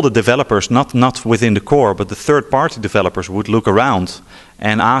 first all the developers, not within the core, but the third-party developers would look around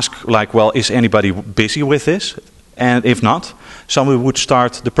and ask, like, well, is anybody busy with this? And if not, somebody would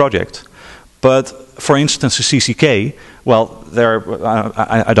start the project. But for instance, a CCK, well,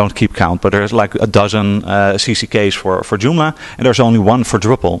 I don't keep count, but there's like a dozen CCKs for Joomla, and there's only one for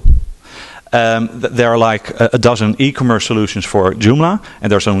Drupal. there are like a dozen e-commerce solutions for Joomla,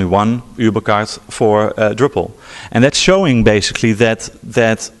 and there's only one Ubercard for Drupal. And that's showing basically that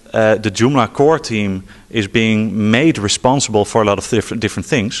the Joomla core team is being made responsible for a lot of different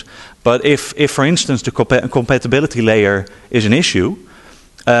things. But if for instance, the compatibility layer is an issue,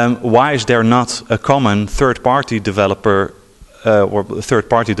 why is there not a common third-party developer or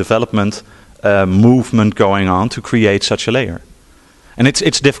third-party development movement going on to create such a layer? And it's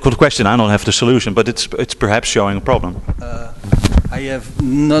a difficult question. I don't have the solution, but it's perhaps showing a problem. I have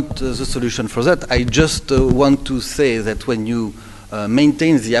not the solution for that. I just want to say that when you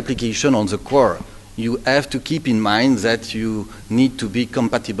maintain the application on the core, you have to keep in mind that you need to be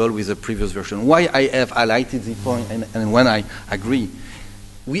compatible with the previous version. Why I have highlighted the point, and when I agree,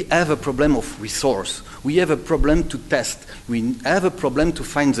 we have a problem of resource. We have a problem to test. We have a problem to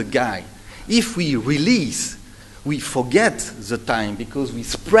find the guy. If we release, we forget the time because we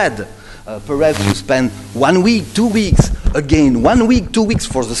spread. Perhaps you spend 1 week, 2 weeks, again 1 week, 2 weeks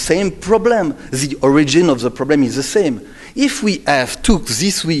for the same problem. The origin of the problem is the same. If we have took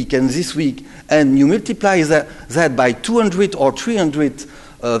this week and you multiply that by 200 or 300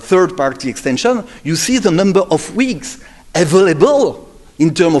 third-party extension, you see the number of weeks available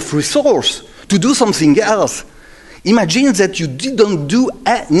in terms of resource to do something else. Imagine that you didn't do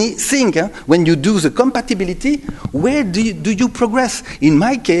anything. When you do the compatibility, where do you progress? In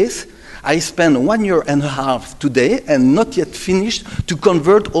my case, I spent 1.5 years today and not yet finished to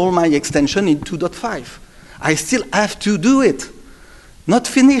convert all my extension in 2.5. I still have to do it. Not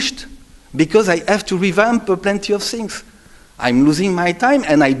finished, because I have to revamp plenty of things. I'm losing my time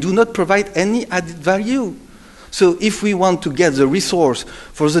and I do not provide any added value. So if we want to get the resource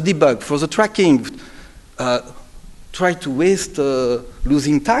for the debug, for the tracking, try to waste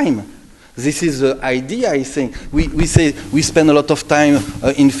losing time. This is the idea, I think. We say we spend a lot of time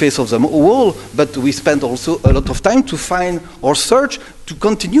in face of the wall, but we spend also a lot of time to find or search to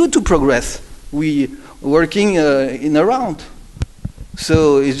continue to progress. We working in a round.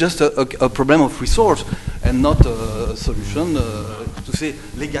 So it's just a problem of resource and not a solution to say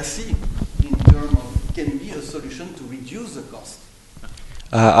legacy in terms of can be a solution to reduce the cost.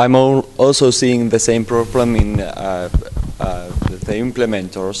 I'm also seeing the same problem in the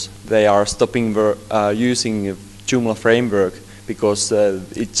implementers. They are stopping using Joomla framework because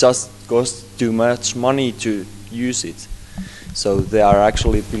it just costs too much money to use it. So they are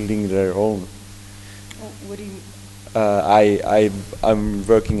actually building their own. What do you? I'm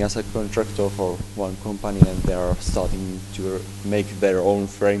working as a contractor for one company, and they are starting to make their own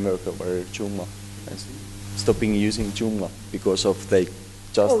framework over Joomla, and stopping using Joomla because of they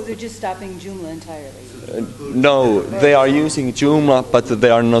just. Oh, they're just stopping Joomla entirely. No, they are using Joomla, but they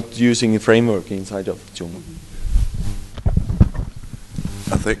are not using a framework inside of Joomla.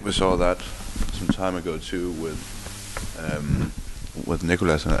 I think we saw that some time ago too with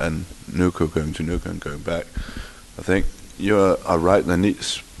Nicholas and Nuku going to Nuku and going back. I think you are right.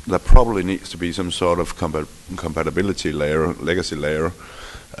 There probably needs to be some sort of compatibility layer, legacy layer,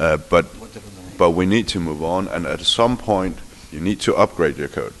 but we need to move on. And at some point, you need to upgrade your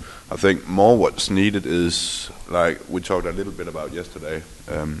code. I think more what's needed is, like we talked a little bit about yesterday,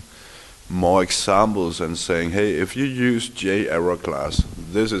 more examples and saying, hey, if you use J-error class,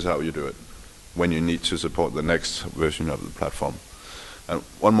 this is how you do it when you need to support the next version of the platform. And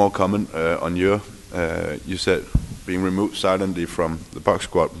one more comment on you said being removed silently from the bug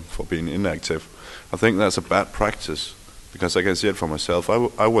squad for being inactive. I think that's a bad practice because I can see it for myself.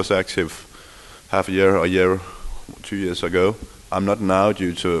 I was active half a year, 2 years ago. I'm not now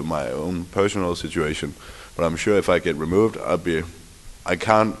due to my own personal situation, but I'm sure if I get removed, I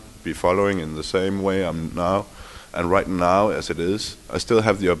can't be following in the same way I'm now. And right now, as it is, I still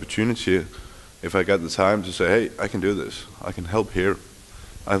have the opportunity, if I get the time, to say, hey, I can do this. I can help here.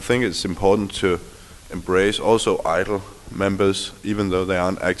 I think it's important to embrace also idle members, even though they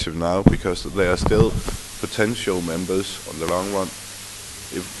aren't active now, because they are still potential members on the long run.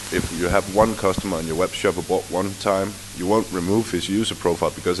 If you have one customer in your web shop who bought one time, you won't remove his user profile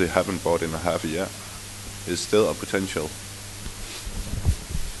because they haven't bought in a half a year. It's still a potential.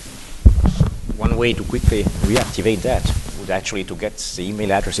 One way to quickly reactivate that would actually to get the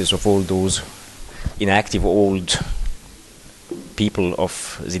email addresses of all those inactive old people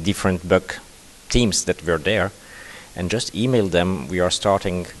of the different bug teams that were there and just email them. We are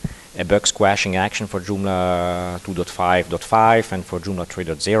starting a bug squashing action for Joomla 2.5.5 and for Joomla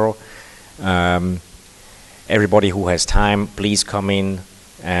 3.0. Everybody who has time, please come in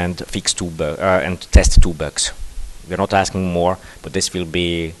and fix and test 2 bugs. We're not asking more, but this will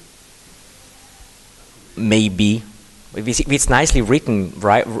be maybe It's nicely written,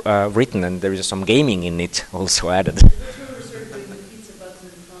 written, and there is some gaming in it also added.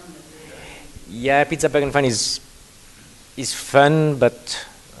 Yeah, Pizza Bug and Fun is fun, but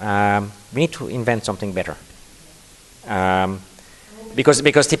we need to invent something better.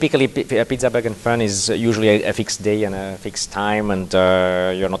 Because typically Pizza Bug and Fun is usually a fixed day and a fixed time, and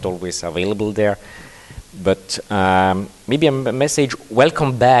you're not always available there. But maybe a message: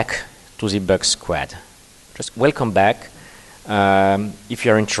 welcome back to the Bug Squad. Just welcome back. If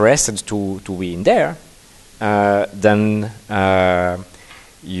you're interested to be in there, then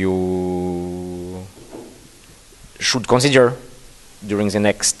you should consider during the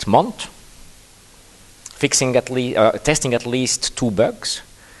next month testing at least 2 bugs.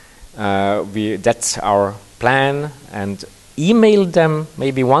 That's our plan, and email them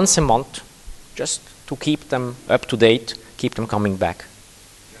maybe once a month, just to keep them up to date, keep them coming back,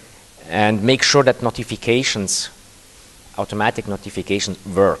 and make sure that notifications, automatic notifications,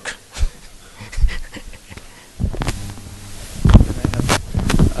 work.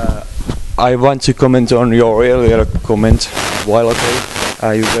 I want to comment on your earlier comment a while ago.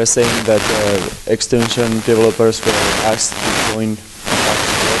 You were saying that extension developers were asked to join.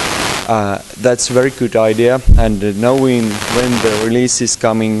 That's a very good idea, and knowing when the release is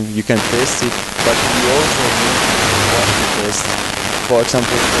coming, you can test it, but you also need to test. For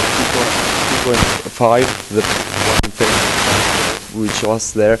example, the 2.5, the one thing which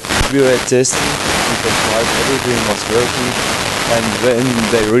was there, we were testing 2.5, everything was working, and when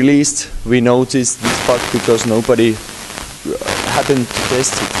they released, we noticed this bug because nobody happened to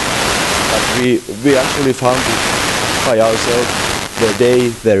test it. But we actually found it by ourselves the day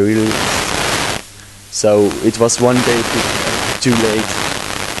they released. So it was one day too late.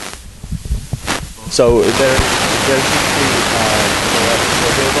 So there should be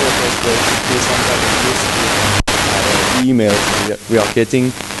for developers there should be some kind of list with emails we are getting,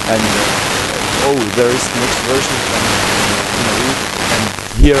 and there is next version coming in a week, and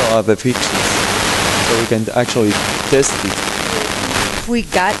here are the fixes. So we can actually test it.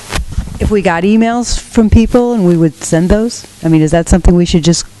 If we got emails from people and we would send those, I mean, is that something we should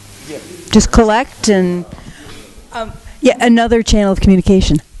just collect and another channel of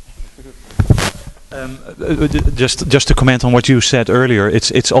communication? Just to comment on what you said earlier,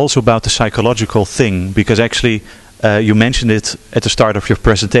 it's also about the psychological thing, because actually you mentioned it at the start of your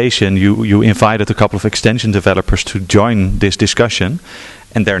presentation. You invited a couple of extension developers to join this discussion,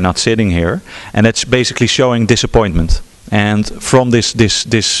 and they're not sitting here, and it's basically showing disappointment. And from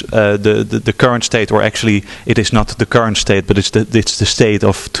the current state, or actually it is not the current state, but it's the state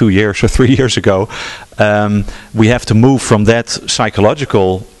of 2 years or 3 years ago, we have to move from that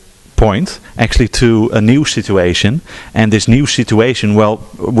psychological point actually to a new situation. And this new situation, well,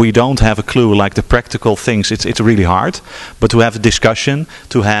 we don't have a clue, like the practical things, it's really hard, but to have a discussion,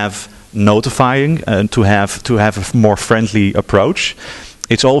 to have notifying, to have a more friendly approach.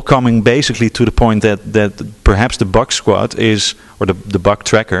 It's all coming basically to the point that perhaps the bug squad is, or the bug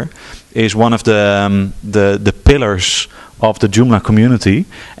tracker, is one of the pillars of the Joomla community,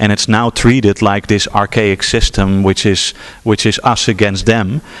 and it's now treated like this archaic system, which is us against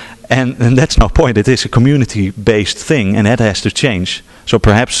them, and that's no point. It is a community-based thing, and that has to change. So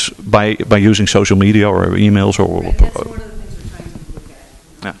perhaps by using social media or emails or. Right, that's one of the things we're trying to look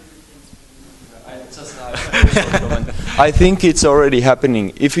at. I think it's already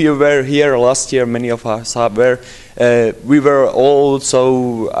happening. If you were here last year, many of us were. We were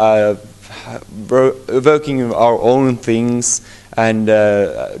also working on our own things, and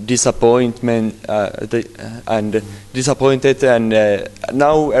disappointed, and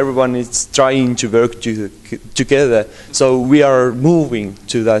now everyone is trying to work together. So we are moving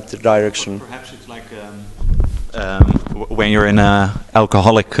to that direction. Perhaps it's like when you're in an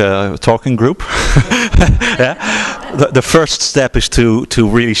alcoholic talking group. Yeah? The first step is to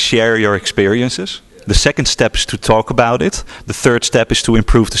really share your experiences. The second step is to talk about it. The third step is to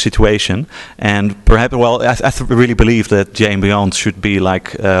improve the situation. And perhaps, well, I really believe that J and Beyond should be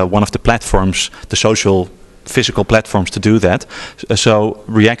like one of the platforms, the social, physical platforms to do that. So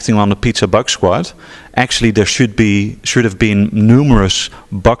reacting on the Pizza Bug Squad, actually there should have been numerous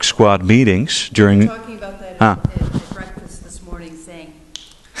Bug Squad meetings during. We were talking about that at breakfast this morning, saying.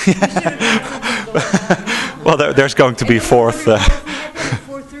 Well, there's going to be a fourth.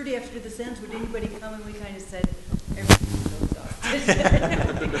 4:30 after this ends, would anybody come? And we kind of said, everything's so exhausted.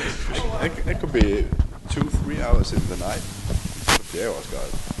 It could be 2-3 hours in the night. Yeah, it was good.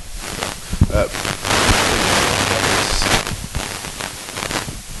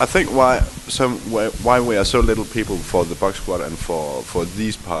 I think why we are so little people for the Bug Squad and for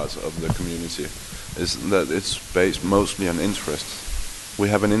these parts of the community is that it's based mostly on interest. We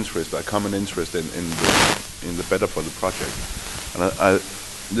have an interest, a common interest in the better for the project. And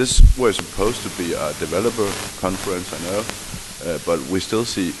this was supposed to be a developer conference, I know, but we still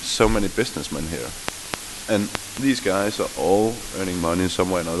see so many businessmen here. And these guys are all earning money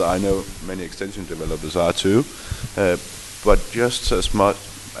some way or another. I know many extension developers are too, but just as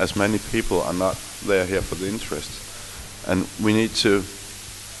many people are not there here for the interest. And we need to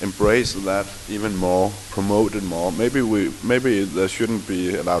embrace that even more, promote it more. Maybe there shouldn't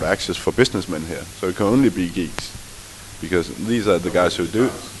be allowed access for businessmen here, so it can only be geeks, because these are the guys who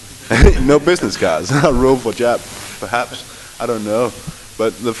do. No business cards, roll for jab, perhaps. I don't know.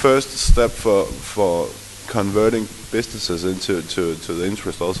 But the first step for converting businesses into the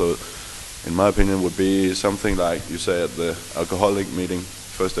interest also, in my opinion, would be something like you say at the alcoholic meeting.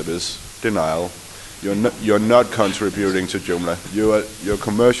 First step is denial. You're not contributing to Joomla. You're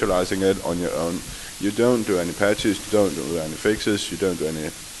commercializing it on your own. You don't do any patches. You don't do any fixes. You don't do any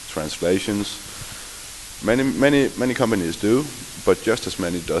translations. Many companies do, but just as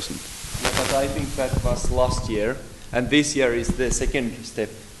many doesn't. Yeah, but I think that was last year, and this year is the second step.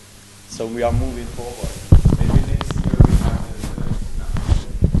 So we are moving forward. Maybe next year we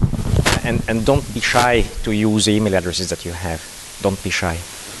have And don't be shy to use email addresses that you have. Don't be shy.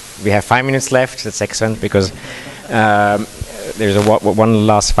 We have 5 minutes left. That's excellent, because there's one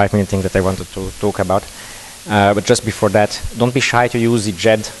last 5-minute thing that I wanted to talk about. But just before that, don't be shy to use the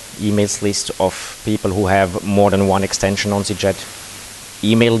JED emails list of people who have more than one extension on the JED.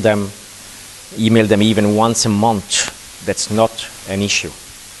 Email them even once a month. That's not an issue.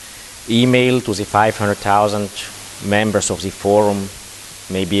 Email to the 500,000 members of the forum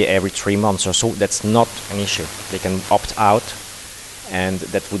maybe every 3 months or so. That's not an issue. They can opt out, and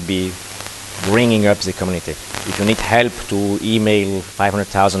that would be bringing up the community. If you need help to email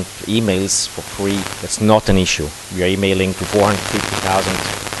 500,000 emails for free, that's not an issue. We are emailing to 450,000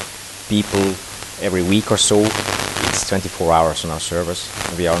 people every week or so. It's 24 hours on our servers.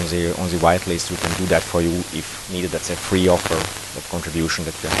 We are on the whitelist. We can do that for you if needed. That's a free offer of contribution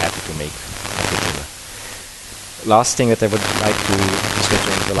that we are happy to make. Last thing that I would like to discuss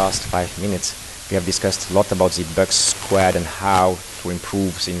in the last 5 minutes. We have discussed a lot about the bug squad and how to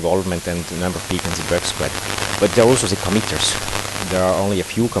improve the involvement and the number of people in the bug squad. But there are also the committers. There are only a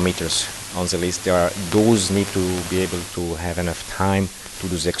few committers on the list. Those need to be able to have enough time to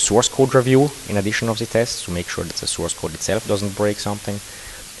do the source code review in addition of the tests, to make sure that the source code itself doesn't break something.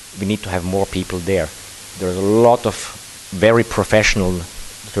 We need to have more people there. There's a lot of very professional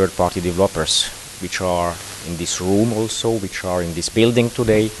third-party developers which are in this room also, which are in this building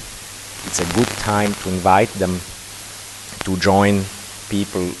today. It's a good time to invite them to join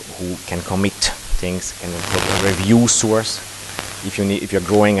people who can commit things, can review source. If you're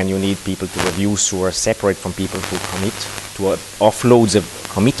growing and you need people to review source separate from people who commit, to offload the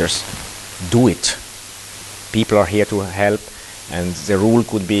committers, do it. People are here to help, and the rule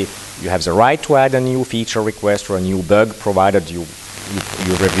could be you have the right to add a new feature request or a new bug, provided you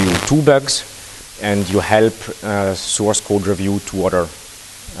review 2 bugs and you help source code review 2 other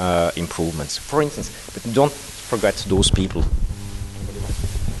improvements, for instance. But don't forget those people.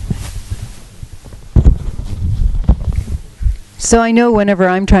 So I know whenever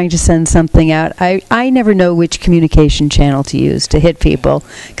I'm trying to send something out, I never know which communication channel to use to hit people,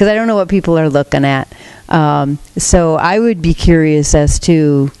 because I don't know what people are looking at. So I would be curious as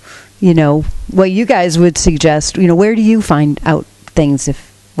to, what you guys would suggest. Where do you find out things?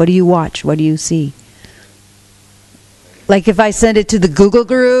 What do you watch? What do you see? Like if I send it to the Google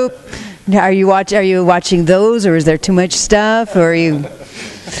group, are you watching those, or is there too much stuff, or are you?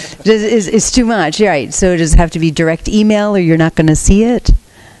 It's too much, right? So does it have to be direct email, or you're not going to see it?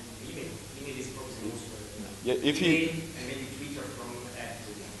 Yeah,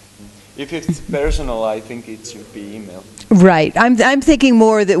 if it's personal, I think it should be email. Right. I'm thinking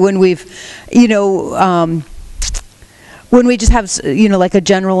more that when we've, when we just have, like a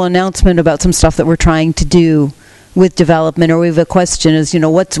general announcement about some stuff that we're trying to do with development, or we have a question is,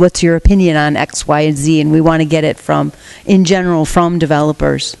 what's your opinion on X, Y, and Z, and we want to get it in general from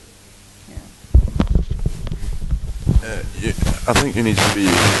developers. I think you need to be,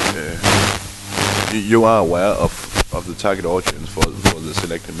 you are aware of the target audience for the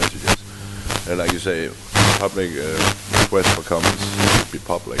selected messages. Like you say, public request for comments should be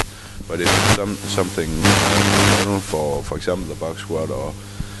public. But if it's something for example, the bug squad, or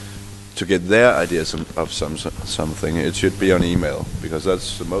to get their ideas of something, it should be on email, because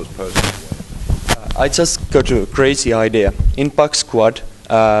that's the most personal way. I just got a crazy idea. In bug squad,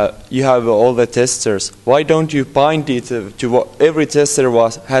 you have all the testers. Why don't you bind it to what every tester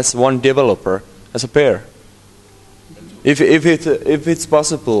has one developer, as a pair. If it's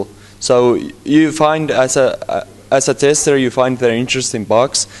possible. So you find as a tester, you find their interesting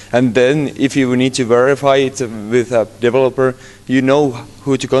bugs, and then if you need to verify it with a developer, you know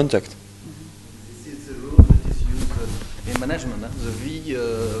who to contact. This is a rule that is used in management, the V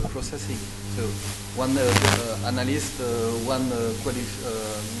processing. So one analyst, one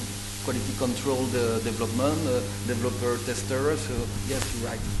quality control development, developer tester. So yes, you're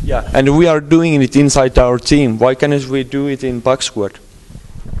right. Yeah, and we are doing it inside our team. Why can't we do it in Bug Squad?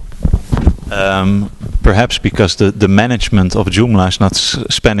 Perhaps because the management of Joomla is not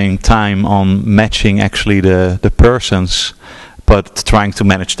spending time on matching actually the persons, but trying to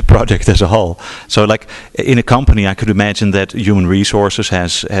manage the project as a whole. So like in a company, I could imagine that human resources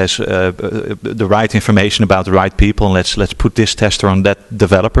has the right information about the right people. And let's put this tester on that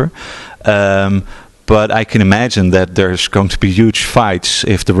developer. But I can imagine that there's going to be huge fights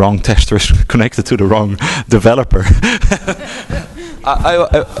if the wrong tester is connected to the wrong developer.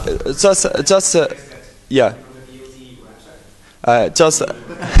 Yeah.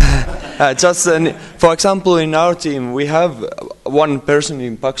 For example, in our team, we have one person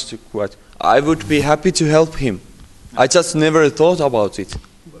in Bug Squad. I would be happy to help him. I just never thought about it.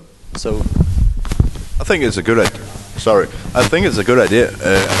 So, I think it's a good idea. Sorry, I think it's a good idea.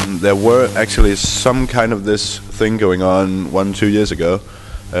 There were actually some kind of this thing going on 1-2 years ago.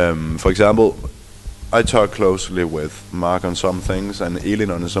 For example, I talked closely with Mark on some things and Elin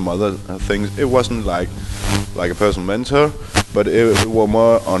on some other things. It wasn't like a personal mentor, but it was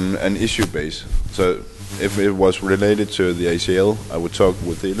more on an issue base. So if it was related to the ACL, I would talk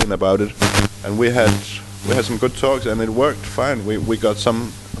with Elin about it, and we had some good talks, and it worked fine. We got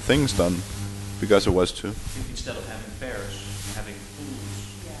some things done because it was too. Instead of having pairs, having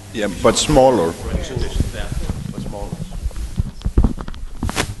pools. Yeah, but smaller. But smaller.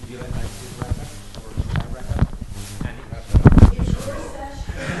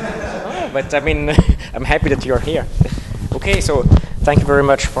 But I mean, I'm happy that you're here. Okay, so thank you very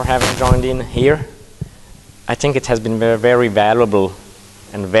much for having joined in here. I think it has been very, very valuable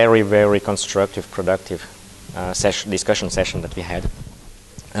and very, very constructive, productive discussion session that we had.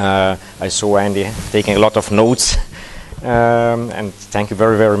 I saw Andy taking a lot of notes, and thank you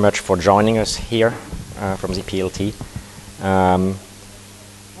very, very much for joining us here from the PLT.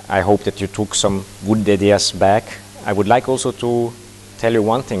 I hope that you took some good ideas back. I would like also to tell you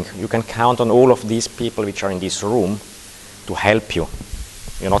one thing. You can count on all of these people which are in this room to help you.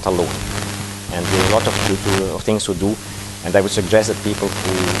 You're not alone. And there are a lot of things to do. And I would suggest that people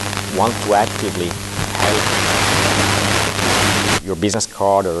who want to actively help your business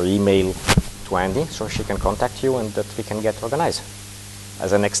card or email to Andy so she can contact you and that we can get organized.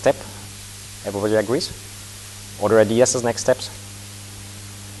 As a next step, everybody agrees? Other ideas as next steps?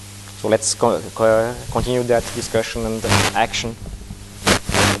 So let's continue that discussion and action.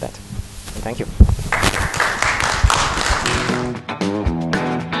 That. And thank you.